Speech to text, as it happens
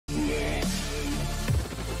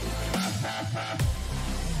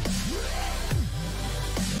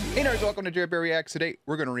Hey nerds, welcome to JerBear Reacts. Today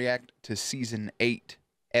we're going to react to Season 8,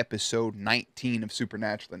 Episode 19 of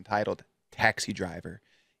Supernatural, entitled Taxi Driver.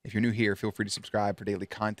 If you're new here, feel free to subscribe for daily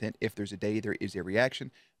content. If there's a day, there is a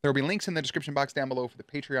reaction. There will be links in the description box down below for the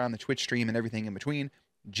Patreon, the Twitch stream, and everything in between.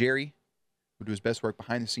 Jerry, who do his best work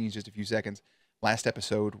behind the scenes, just a few seconds. Last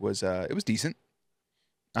episode was, it was decent.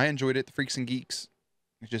 I enjoyed it. The Freaks and Geeks,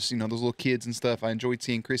 just, you know, those little kids and stuff. I enjoyed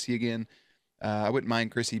seeing Chrissy again. I wouldn't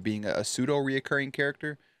mind Chrissy being a pseudo-reoccurring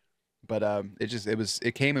character. But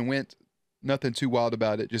it came and went. Nothing too wild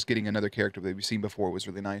about it. Just getting another character that we've seen before was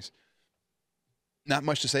really nice. Not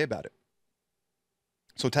much to say about it.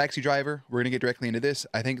 So Taxi Driver, we're going to get directly into this.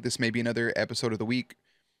 I think this may be another episode of the week,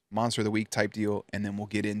 Monster of the Week type deal. And then we'll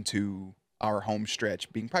get into our home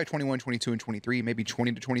stretch, being probably 21, 22, and 23, maybe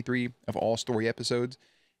 20 to 23 of all story episodes.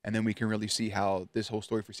 And then we can really see how this whole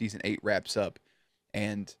story for Season 8 wraps up.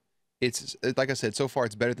 And it's like I said, so far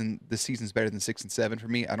it's better than this season's better than 6 and 7 for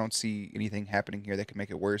me. I don't see anything happening here that can make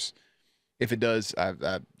it worse. If it does,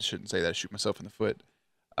 I shouldn't say that. I shoot myself in the foot.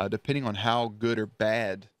 Depending on how good or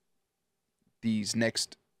bad these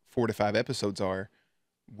next 4 to 5 episodes are,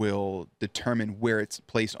 will determine where it's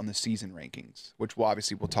placed on the season rankings, which we'll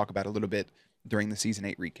talk about a little bit during the Season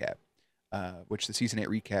 8 recap. Which the Season 8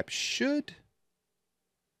 recap should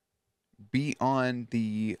be on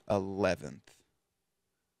the 11th.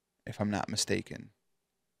 If I'm not mistaken,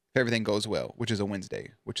 if everything goes well, which is a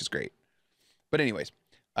Wednesday, which is great. But anyways,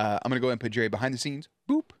 I'm going to go ahead and put Jerry behind the scenes.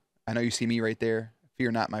 Boop. I know you see me right there.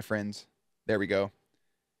 Fear not, my friends. There we go.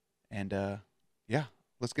 And yeah,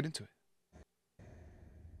 let's get into it.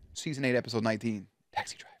 Season 8, Episode 19,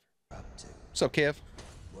 Taxi Driver. What's up, Kev?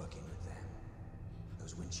 Working with them.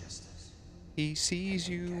 Those Winchesters. He sees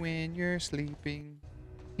you when you're sleeping.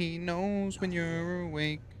 He knows when you're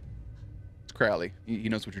awake. Crowley, he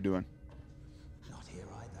knows what you're doing. Not here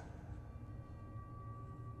either.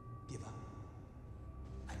 Give up.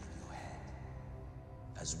 And in your head,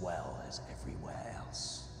 as well as everywhere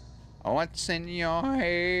else. What's in your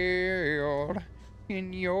head?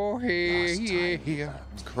 In your head,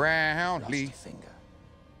 Crowley. Lost a finger.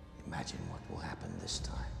 Imagine what will happen this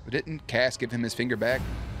time. But didn't Cass give him his finger back?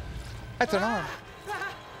 That's an arm.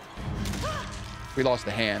 We lost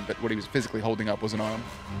the hand, but what he was physically holding up was an arm.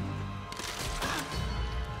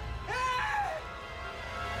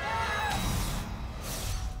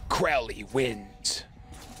 Crowley wins.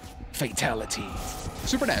 Fatality.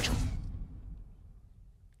 Supernatural.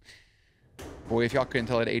 Boy, if y'all couldn't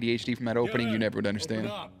tell I had ADHD from that opening, you never would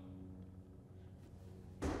understand.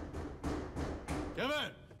 Kevin!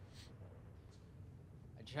 I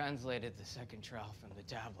translated the second trial from the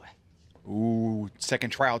tablet. Ooh,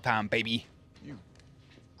 second trial time, baby. You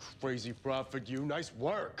crazy prophet, you. Nice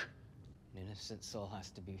work. An innocent soul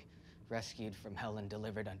has to be rescued from hell and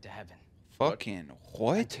delivered unto heaven. Fucking That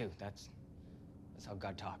what? too. That's how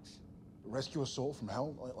God talks. Rescue a soul from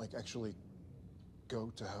hell? Like actually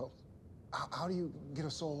go to hell? How do you get a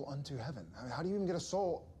soul unto heaven? I mean, how do you even get a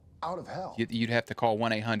soul out of hell? You'd have to call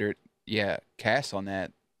 1-800, yeah, Cass on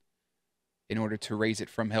that in order to raise it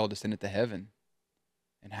from hell to send it to heaven.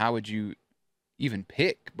 And how would you even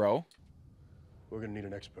pick, bro? We're gonna need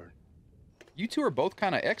an expert. You two are both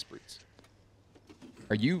kind of experts.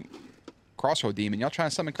 Are you Crossroad Demon? Y'all trying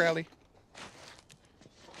to summon Crowley?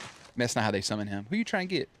 That's not how they summon him. Who you trying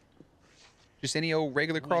to get? Just any old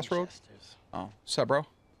regular Crossroad? Winchesters. Oh, what's up, bro?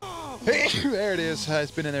 Hey, there it is. It's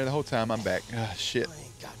been in there the whole time. I'm back. Ah, shit. I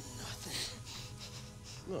ain't got nothing.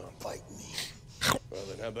 Oh, Fight me. well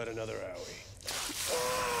then, how about another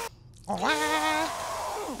owie? A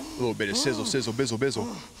little bit of sizzle, sizzle, bizzle, bizzle.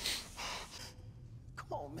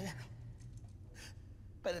 Come on, man.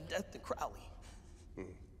 Better death than Crowley.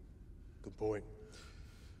 Good point.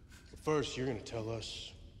 But first, you're gonna tell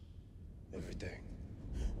us everything.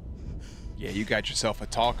 Yeah, you got yourself a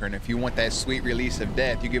talker, and if you want that sweet release of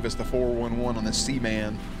death, you give us the 411 on the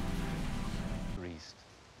C-Man. Priest.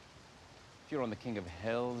 If you're on the King of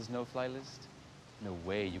Hell's no-fly list, no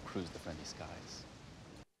way you cruise the friendly skies.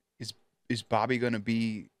 Is Bobby gonna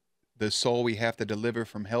be the soul we have to deliver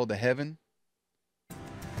from hell to heaven?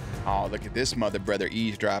 Oh, look at this mother brother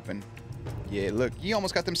eavesdropping. Yeah, look, you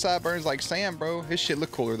almost got them sideburns like Sam, bro. His shit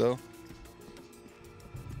look cooler though.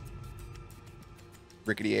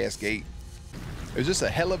 Rickety ass gate. Is this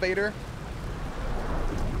a elevator?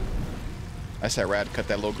 That's that rad to cut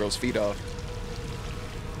that little girl's feet off.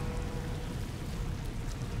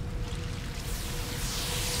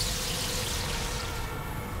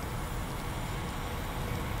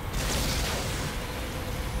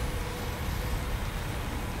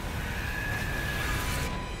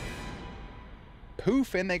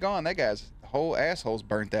 poof, and they gone. That guy's whole asshole's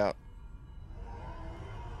burnt out.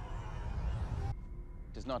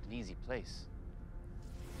 is not an easy place.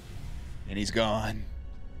 And he's gone.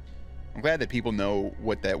 I'm glad that people know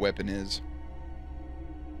what that weapon is.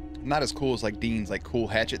 Not as cool as like Dean's like cool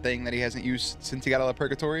hatchet thing that he hasn't used since he got out of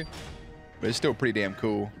purgatory, but it's still pretty damn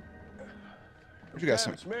cool. You got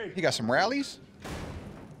some? He got some rallies.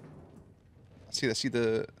 I see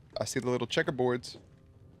the little checkerboards.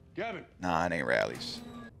 Gavin. Nah, it ain't rallies.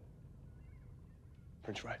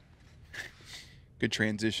 Prince right. Good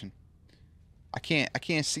transition. I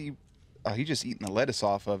can't see. Oh, he just eating the lettuce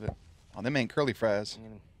off of it. Oh, them ain't curly fries.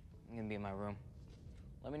 I'm gonna be in my room.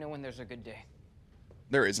 Let me know when there's a good day.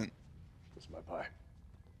 There isn't. It's my pie.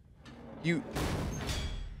 You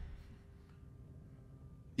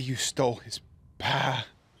stole his pie.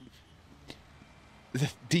 The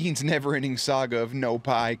Dean's never-ending saga of no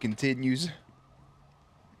pie continues.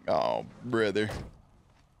 Oh, brother.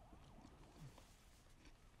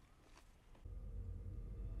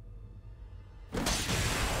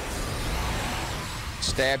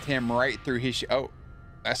 Stabbed him right through his oh,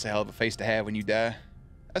 that's a hell of a face to have when you die.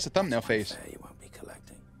 That's a thumbnail face. You won't be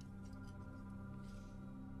collecting.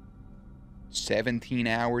 17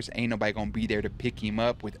 hours. Ain't nobody gonna be there to pick him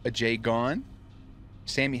up with a J gone.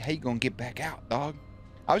 Sammy, how you gonna get back out, dog?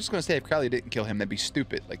 I was just gonna say if Crowley didn't kill him, that'd be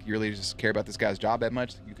stupid. Like, you really just care about this guy's job that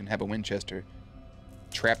much? You can have a Winchester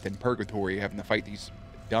trapped in purgatory having to fight these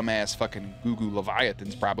dumbass fucking goo-goo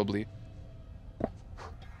leviathans, probably.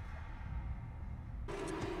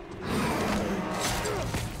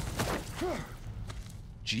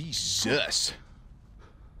 Jesus.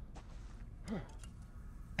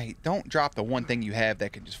 Hey, don't drop the one thing you have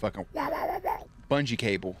that can just fucking bungee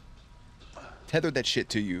cable. Tether that shit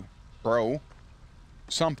to you, bro.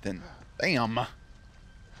 Something. Damn.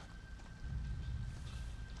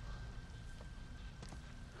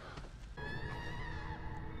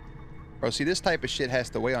 Bro, see, this type of shit has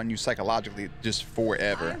to weigh on you psychologically just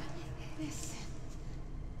forever.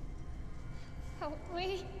 Help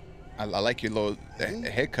me. I like your little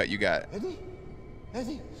headcut you got.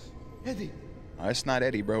 Eddie. Oh, it's not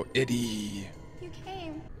Eddie, bro. Eddie. You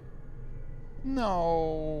came.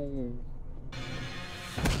 No.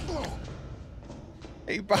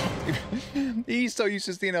 Hey, Bobby. He's so used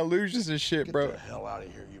to seeing illusions and shit, bro. Get the hell out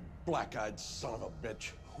of here, you black-eyed son of a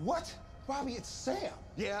bitch. What? Bobby, it's Sam.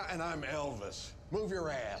 Yeah, and I'm Elvis. Move your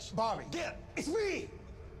ass. Bobby. Get. It's me.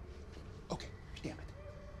 Okay, damn it.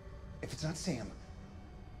 If it's not Sam,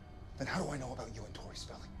 then how do I know about you and Tori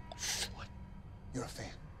spelling? What? You're a fan.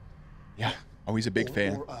 Yeah. Oh, he's a big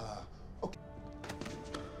fan. Okay.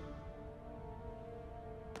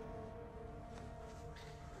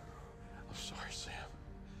 I'm sorry, Sam,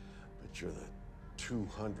 but you're the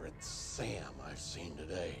 200th Sam I've seen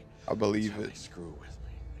today. I believe That's how it. They screw with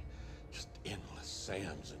me. Just endless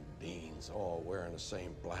Sams and Deans all wearing the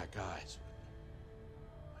same black eyes.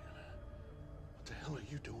 Wait a minute. What the hell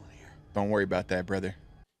are you doing here? Don't worry about that, brother.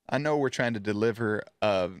 I know we're trying to deliver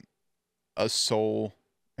a soul,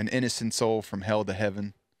 an innocent soul from hell to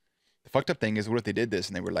heaven. The fucked up thing is, what if they did this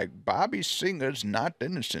and they were like, Bobby Singer's not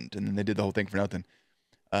innocent, and then they did the whole thing for nothing?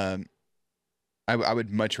 I would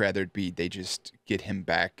much rather it be they just get him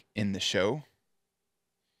back in the show.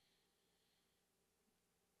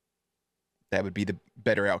 That would be the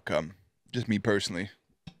better outcome. Just me personally.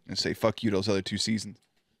 And say, fuck you, those other 2 seasons.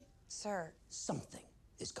 Sir, something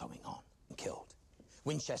is going on. Killed.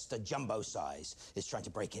 Winchester, jumbo size, is trying to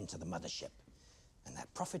break into the mothership. And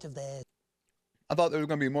that prophet of theirs I thought there was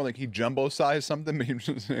going to be more like he jumbo-sized something, but he was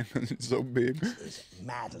just so big. is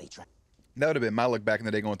madly trying. That would have been my luck back in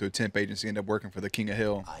the day going through a temp agency, end up working for the King of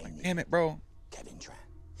Hell. Like, damn it, bro. Kevin Tran.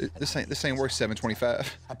 This ain't worth $7.25.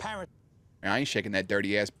 Apparently, I ain't shaking that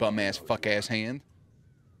dirty ass, bum ass, fuck ass hand.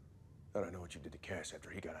 I don't know what you did to Cass after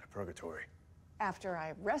he got out of purgatory. After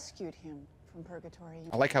I rescued him from purgatory.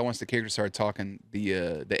 I like how once the character started talking,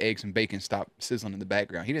 the eggs and bacon stopped sizzling in the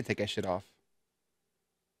background. He didn't take that shit off.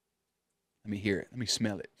 Let me hear it. Let me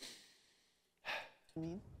smell it. I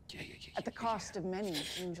mean, Yeah. at the cost of many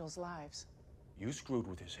angels' lives. You screwed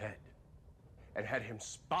with his head and had him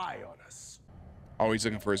spy on us. Oh, he's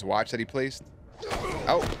looking for his watch that he placed.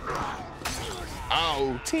 Oh.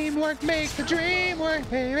 Oh. Teamwork makes the dream work,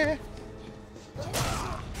 baby.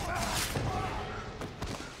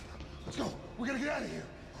 Let's go. We gotta get out of here.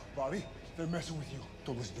 Bobby, they're messing with you.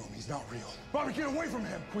 Don't listen to him. He's not real. Bobby, get away from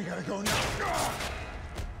him. We gotta go now.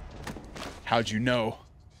 How'd you know?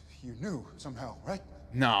 You knew somehow, right?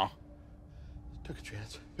 No. Took a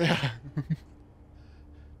chance. 50-50.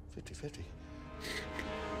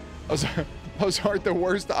 Those aren't the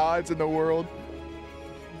worst odds in the world.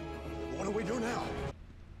 What do we do now? I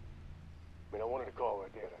mean, I wanted to call her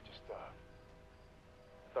again. I just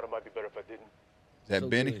thought it might be better if I didn't. that so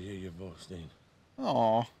Benny? Good to hear your voice, Dean.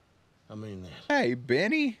 Aw. I mean that. Hey,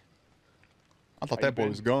 Benny. I thought that boy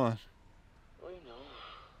was gone. Well, you know,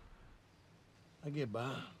 I get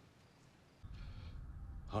by.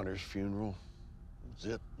 Hunter's funeral.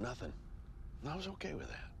 Zip, nothing. And I was okay with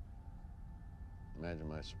that. Imagine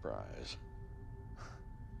my surprise.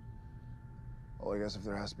 Well, I guess if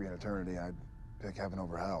there has to be an eternity, I'd pick heaven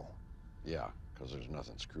over hell. Yeah, because there's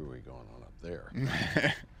nothing screwy going on up there.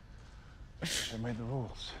 They made the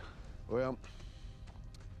rules. Well,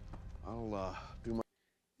 I'll do my...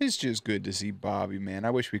 It's just good to see Bobby, man. I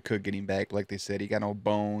wish we could get him back. Like they said, he got no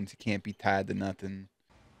bones. He can't be tied to nothing.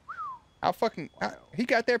 He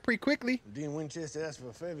got there pretty quickly. Dean Winchester asked for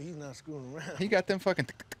a favor. He's not screwing around. He got them fucking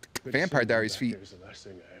Vampire Diaries feet. It was the last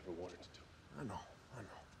thing I ever wanted to do. I know.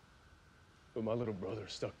 But my little brother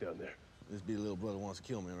is stuck down there. This be the little brother wants to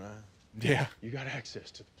kill me, right? Yeah. You got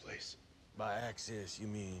access to the place. By access, you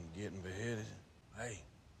mean getting beheaded? Hey,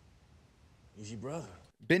 he's your brother.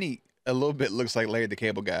 Benny a little bit looks like Larry the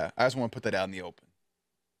Cable Guy. I just want to put that out in the open.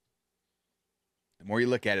 The more you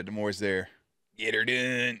look at it, the more it's there. Get her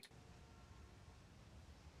done.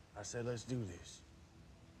 I said, let's do this.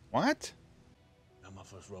 What? Not my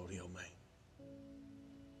first rodeo, man.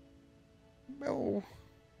 Bro,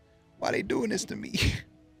 why they doing this to me?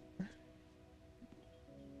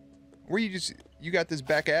 Where you got this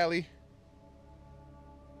back alley?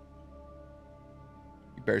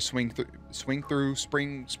 You better swing through,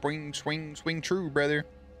 swing true, brother.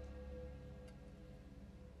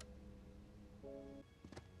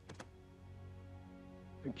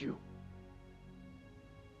 Thank you.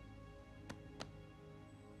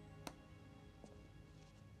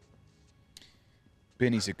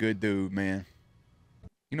 Benny's a good dude, man.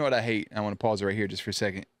 You know what I hate? I want to pause right here just for a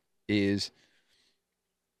second. Is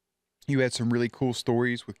you had some really cool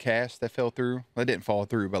stories with Cass that fell through. Well, it didn't fall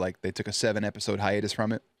through, but like they took a 7-episode hiatus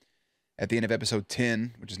from it. At the end of episode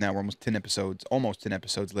 10, which is now we're almost 10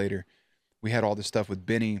 episodes later, we had all this stuff with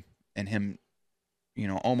Benny and him, you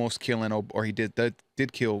know, almost killing, or he did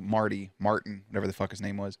kill Martin, whatever the fuck his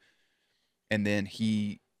name was. And then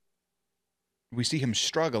we see him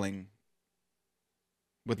struggling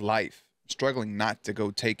with life, struggling not to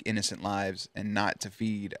go take innocent lives and not to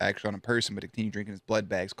feed actually on a person, but to continue drinking his blood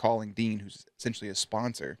bags, calling Dean, who's essentially a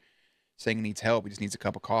sponsor, saying he needs help. He just needs a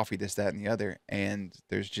cup of coffee, this, that, and the other. And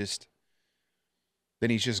then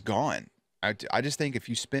he's just gone. I just think if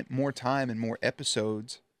you spent more time and more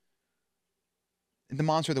episodes, the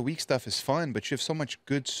Monster of the Week stuff is fun, but you have so much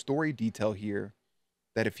good story detail here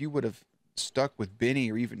that if you would have stuck with Benny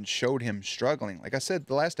or even showed him struggling, like I said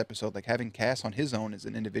the last episode, like having Cass on his own as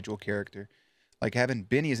an individual character, like having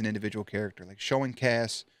Benny as an individual character, like showing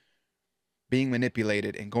Cass being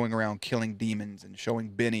manipulated and going around killing demons, and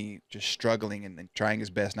showing Benny just struggling and trying his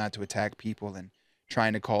best not to attack people and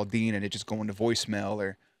trying to call Dean and it just going to voicemail,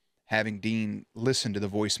 or having Dean listen to the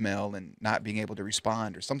voicemail and not being able to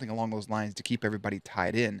respond, or something along those lines to keep everybody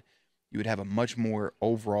tied in, you would have a much more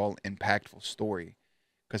overall impactful story.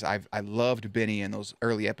 Because I loved Benny in those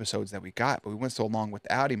early episodes that we got, but we went so long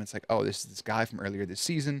without him. It's like, oh, this is this guy from earlier this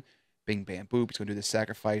season, Bing Bam Boop, he's going to do this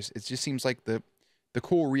sacrifice. It just seems like the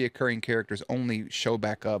cool reoccurring characters only show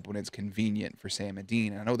back up when it's convenient for Sam and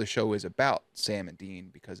Dean. And I know the show is about Sam and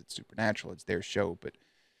Dean because it's Supernatural, it's their show, but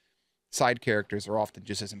side characters are often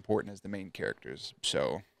just as important as the main characters.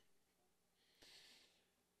 So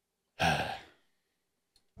that's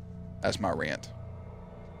my rant.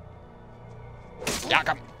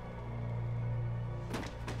 Yakum.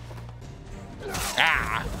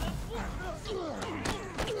 Ah.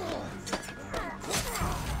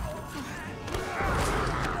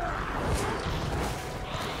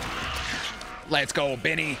 Let's go,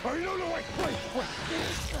 Benny. Oh, no, wait.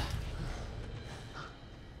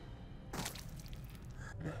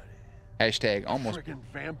 Hashtag Friggin'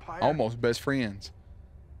 vampire. almost best friends.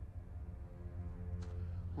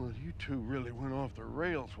 Well, you two really went off the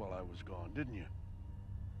rails while I was gone, didn't you?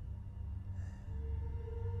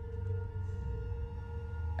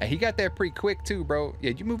 Hey, he got there pretty quick too, bro.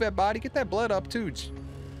 Yeah, you move that body, get that blood up too.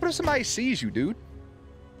 What if somebody sees you, dude?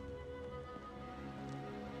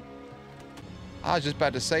 I was just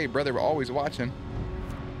about to say, brother, we're always watching.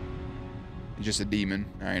 He's just a demon.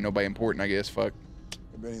 All right, nobody important, I guess. Fuck.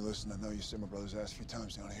 Hey, Benny, listen, I know you saved my brother's ass a few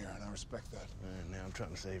times down here, and I respect that. And now I'm trying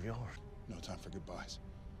to save yours. No time for goodbyes.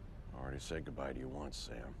 I already said goodbye to you once,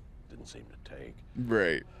 Sam. Didn't seem to take.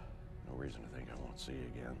 Right. No reason to think I won't see you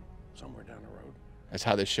again. Somewhere down the road. That's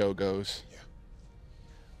how this show goes. Yeah.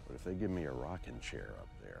 But if they give me a rocking chair up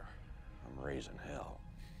there, I'm raising hell.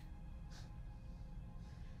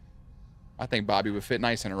 I think Bobby would fit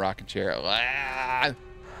nice in a rocking chair. Ah!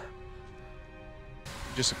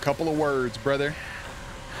 Just a couple of words, brother.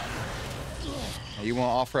 Now, you want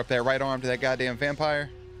to offer up that right arm to that goddamn vampire?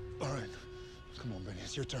 All right. Come on, Benny.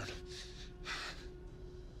 It's your turn.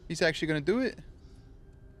 He's actually going to do it?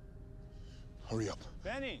 Hurry up.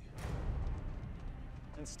 Benny.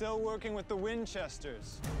 And still working with the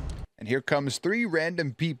Winchesters. And here comes 3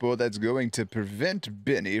 random people that's going to prevent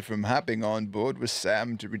Benny from hopping on board with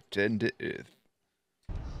Sam to return to Earth.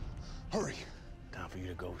 Hurry. Time for you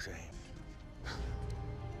to go, Sam.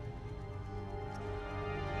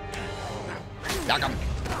 Knock him.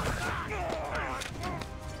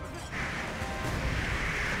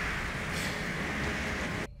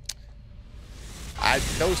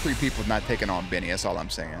 Those 3 people not taking on Benny. That's all I'm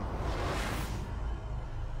saying.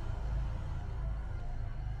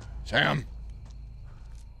 Sam.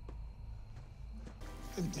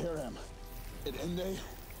 There I am. At Ende.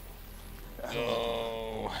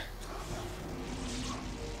 Oh.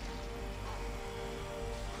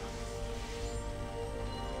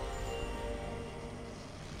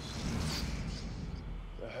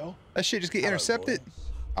 The hell? That shit just get intercepted.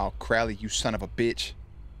 Oh, Crowley, you son of a bitch.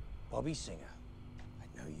 Bobby Singer.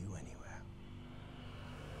 I'd know you anywhere.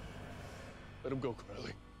 Let him go,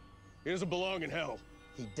 Crowley. He doesn't belong in hell.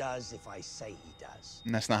 He does if I say he does.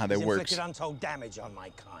 And that's not how that He's works. inflicted untold damage on my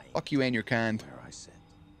kind. Fuck you and your kind. Where I sit.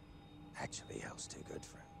 Actually, hell's too good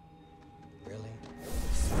for him. Really?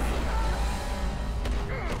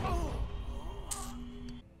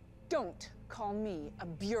 Don't call me a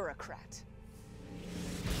bureaucrat.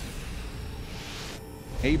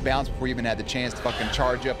 He bounced before he even had the chance to fucking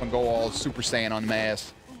charge up and go all Super Saiyan on the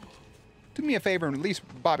ass. Do me a favor and release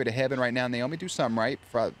Bobby to heaven right now, Naomi. Do something right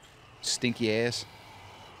for a stinky ass.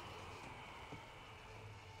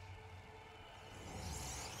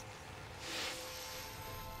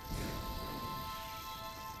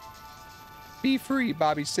 Be free,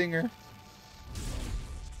 Bobby Singer.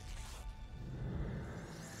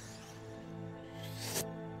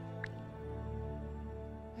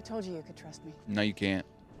 I told you you could trust me. No, you can't.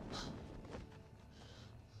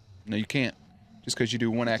 No, you can't. Just because you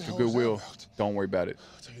do one act of goodwill, don't worry about it.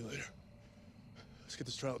 I'll tell you later. Let's get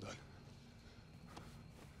this trial done.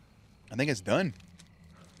 I think it's done.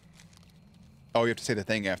 Oh, you have to say the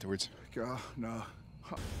thing afterwards. No.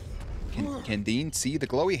 Can Dean see the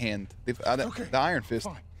glowy hand? The Iron Fist.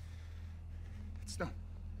 Fine. It's done.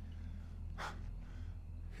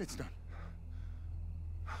 It's done.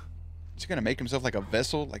 Is he gonna make himself like a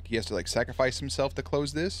vessel? Like he has to like sacrifice himself to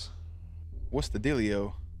close this? What's the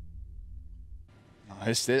dealio? I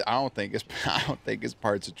don't think it's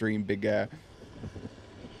part's a dream, big guy.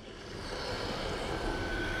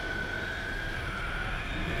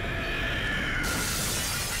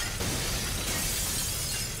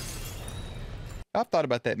 I've thought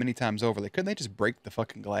about that many times over. Like, couldn't they just break the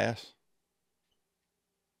fucking glass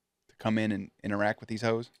to come in and interact with these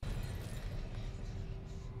hoes?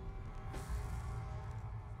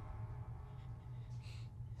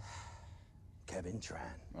 Kevin Tran.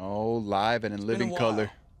 Oh, live and in living Been a color. while.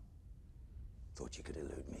 Thought you could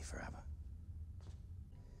elude me forever.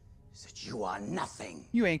 Is that you are nothing.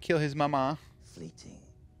 You ain't kill his mama. Fleeting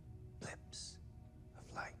blips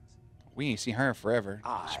of light. We ain't seen her in forever.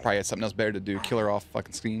 She probably had something else better to do. Kill her off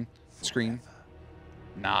fucking screen.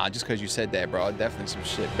 Nah, just because you said that, bro. Definitely some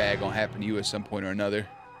shit bad gonna happen to you at some point or another.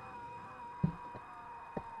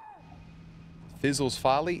 Fizzle's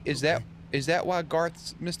Folly? Is that why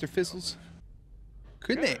Garth's Mr. Fizzles?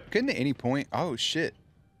 Couldn't at any point? Oh shit.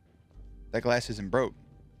 That glass isn't broke.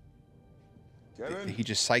 Did he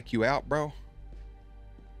just psych you out, bro?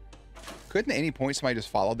 Couldn't at any point somebody just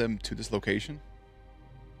follow them to this location?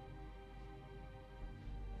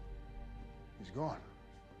 He's gone.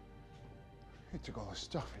 He took all his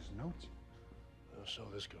stuff, his notes. I saw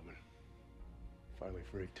this coming. Finally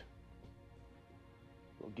freaked.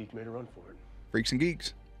 Little geek made a run for it. Freaks and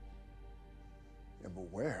geeks. Yeah,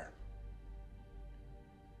 but where?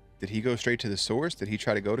 Did he go straight to the source? Did he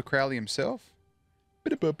try to go to Crowley himself?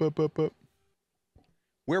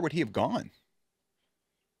 Where would he have gone?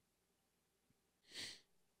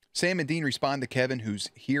 Sam and Dean respond to Kevin,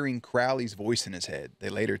 who's hearing Crowley's voice in his head. They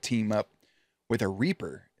later team up with a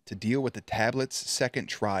Reaper to deal with the tablet's second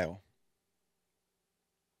trial.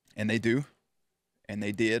 And they do. And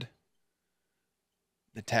they did.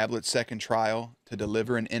 The tablet's second trial to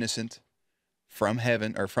deliver an innocent from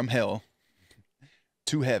heaven, or from hell,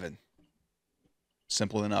 to heaven.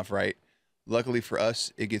 Simple enough, right? Luckily for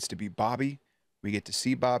us, it gets to be Bobby. We get to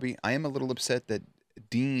see Bobby. I am a little upset that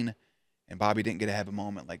Dean and Bobby didn't get to have a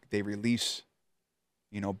moment. Like, they release,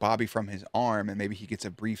 Bobby from his arm, and maybe he gets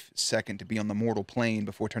a brief second to be on the mortal plane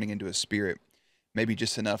before turning into a spirit. Maybe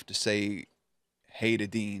just enough to say, hey to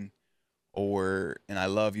Dean, or and I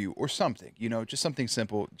love you, or something, you know, just something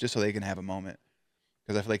simple, just so they can have a moment.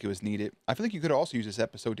 Because I feel like it was needed. I feel like you could also use this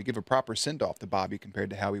episode to give a proper send off to Bobby compared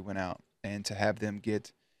to how he went out, and to have them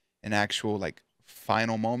get an actual like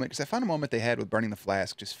final moment. Because that final moment they had with burning the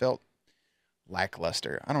flask just felt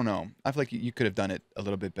lackluster. I don't know. I feel like you could have done it a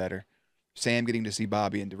little bit better. Sam getting to see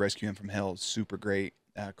Bobby and to rescue him from hell is super great.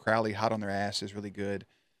 Crowley hot on their ass is really good.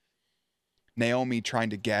 Naomi trying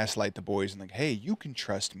to gaslight the boys and like, hey, you can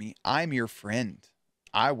trust me. I'm your friend.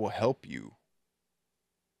 I will help you.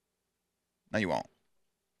 No, you won't.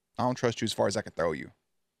 I don't trust you as far as I can throw you.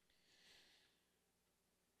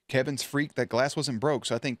 Kevin's freaked that glass wasn't broke,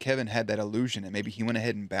 so I think Kevin had that illusion, and maybe he went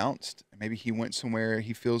ahead and bounced. Maybe he went somewhere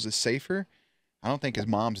he feels is safer. I don't think his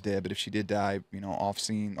mom's dead, but if she did die, you know, off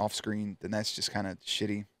screen, then that's just kind of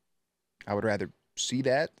shitty. I would rather see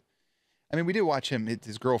that. I mean, we did watch him.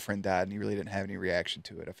 His girlfriend died, and he really didn't have any reaction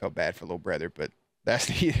to it. I felt bad for little brother, but that's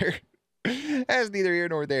neither here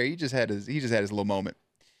nor there. He just had his little moment.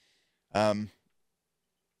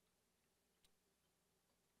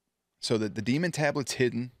 So the demon tablet's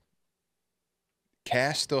hidden.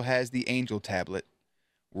 Cass still has the angel tablet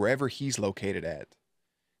wherever he's located at.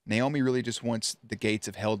 Naomi really just wants the gates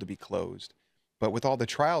of hell to be closed. But with all the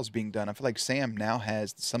trials being done, I feel like Sam now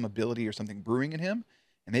has some ability or something brewing in him.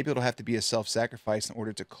 And maybe it'll have to be a self-sacrifice in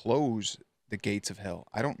order to close the gates of hell.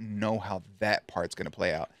 I don't know how that part's going to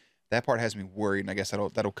play out. That part has me worried, and I guess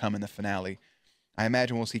that'll come in the finale. I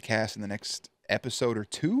imagine we'll see Cass in the next episode or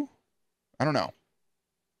two. I don't know.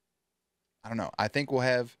 I think we'll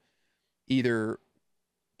have either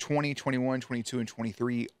 20, 21, 22, and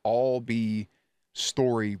 23 all be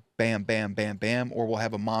story bam, bam, bam, bam, or we'll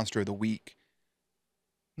have a monster of the week.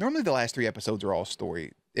 Normally the last 3 episodes are all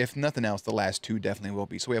story. If nothing else, the last 2 definitely will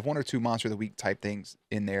be. So we have 1 or 2 monster of the week type things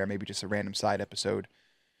in there, maybe just a random side episode.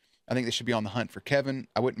 I think they should be on the hunt for Kevin.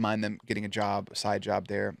 I wouldn't mind them getting a side job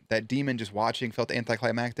there. That demon just watching felt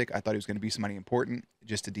anticlimactic. I thought he was going to be somebody important,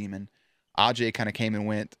 just a demon. Ajay kind of came and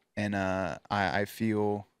went, and I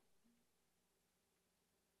feel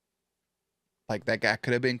like that guy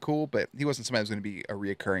could have been cool, but he wasn't somebody who was going to be a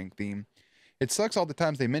reoccurring theme. It sucks all the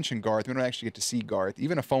times they mention Garth. We don't actually get to see Garth.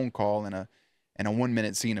 Even a phone call and a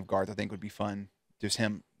 1-minute scene of Garth, I think, would be fun. Just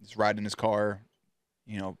him just riding his car,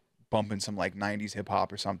 you know, bumping some like 90s hip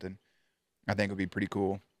hop or something. I think would be pretty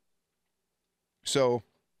cool. So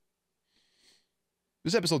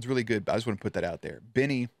this episode's really good, but I just want to put that out there.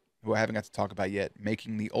 Benny, who I haven't got to talk about yet,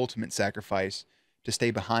 making the ultimate sacrifice to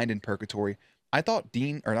stay behind in purgatory. I thought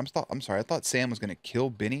I thought Sam was going to kill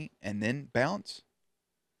Benny and then bounce,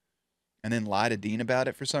 and then lie to Dean about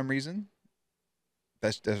it for some reason.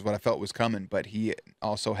 That's what I felt was coming. But he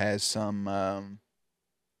also has some, I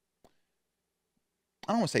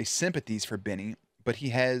don't want to say sympathies for Benny, but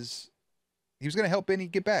he was going to help Benny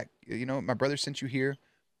get back. You know, my brother sent you here.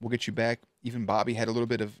 We'll get you back. Even Bobby had a little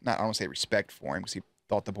bit of, I don't want to say respect for him because he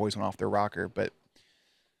thought the boys went off their rocker, but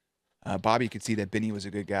Bobby could see that Benny was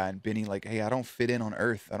a good guy, and Benny like, hey, I don't fit in on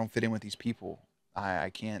Earth. I don't fit in with these people.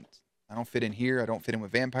 I can't. I don't fit in here. I don't fit in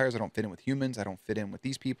with vampires. I don't fit in with humans. I don't fit in with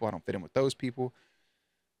these people. I don't fit in with those people.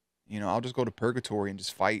 You know, I'll just go to purgatory and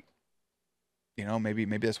just fight. You know, maybe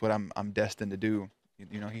that's what I'm destined to do.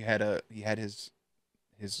 You know, he had his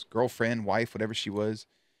girlfriend, wife, whatever she was.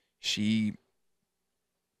 She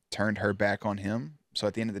turned her back on him. So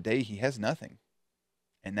at the end of the day, he has nothing,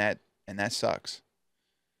 and that sucks.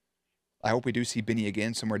 I hope we do see Benny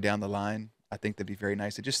again somewhere down the line. I think that'd be very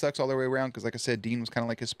nice. It just sucks all the way around because, like I said, Dean was kind of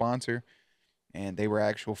like his sponsor, and they were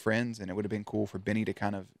actual friends, and it would have been cool for Benny to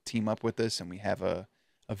kind of team up with us, and we have a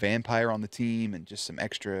vampire on the team and just some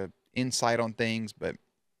extra insight on things, but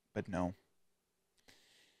no.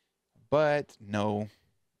 But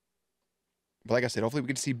like I said, hopefully we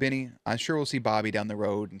get to see Benny. I'm sure we'll see Bobby down the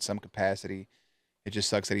road in some capacity. It just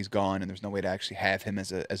sucks that he's gone and there's no way to actually have him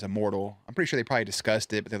as a mortal. I'm pretty sure they probably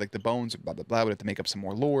discussed it, but they're like, the bones, blah, blah, blah. Would have to make up some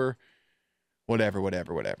more lore. Whatever. What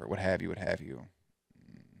have you.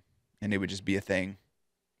 And it would just be a thing.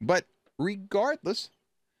 But regardless,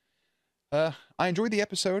 I enjoyed the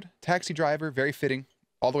episode. Taxi Driver, very fitting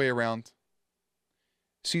all the way around.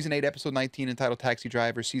 Season 8, Episode 19, entitled Taxi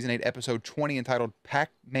Driver. Season 8, Episode 20, entitled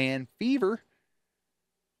Pac-Man Fever.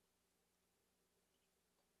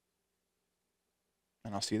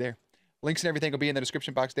 And I'll see you there. Links and everything will be in the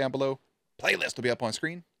description box down below. Playlist will be up on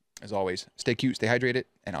screen. As always, stay cute, stay hydrated,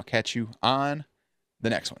 and I'll catch you on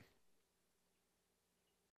the next one.